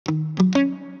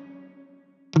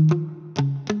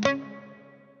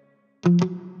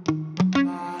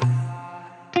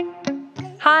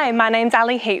Hi, my name's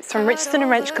Ali Heaps from Richardson &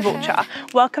 Wrench Caboolture.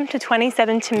 Welcome to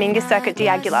 27 Taminga Circuit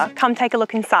Diagula. Come take a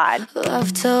look inside.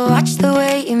 Love to watch the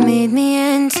way you made me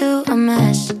into a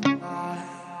mess.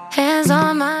 Hands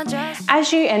on my dress.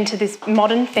 As you enter this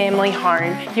modern family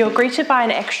home, you're greeted by an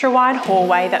extra wide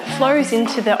hallway that flows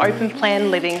into the open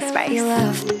plan living space.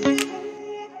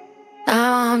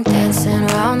 Now I'm dancing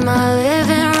around my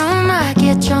living room. I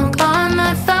get drunk on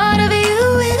the thought of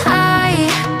you and I.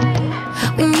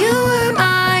 When you were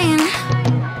mine,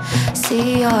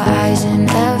 see your eyes in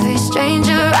every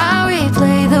stranger. I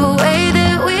replay the way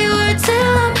that we were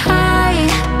till I'm high.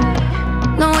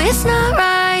 No, it's not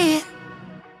right.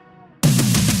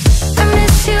 I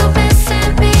miss you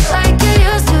missing me like you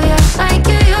used to, yeah, like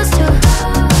you used to.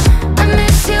 I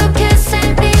miss you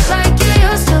kissing me like you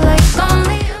used to, like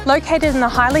lonely. Located in the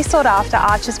highly sought after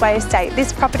Archers Way estate,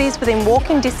 this property is within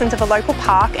walking distance of a local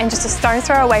park and just a stone's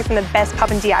throw away from the best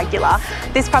pub in Diagula.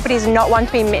 This property is not one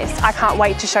to be missed. I can't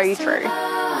wait to show you through.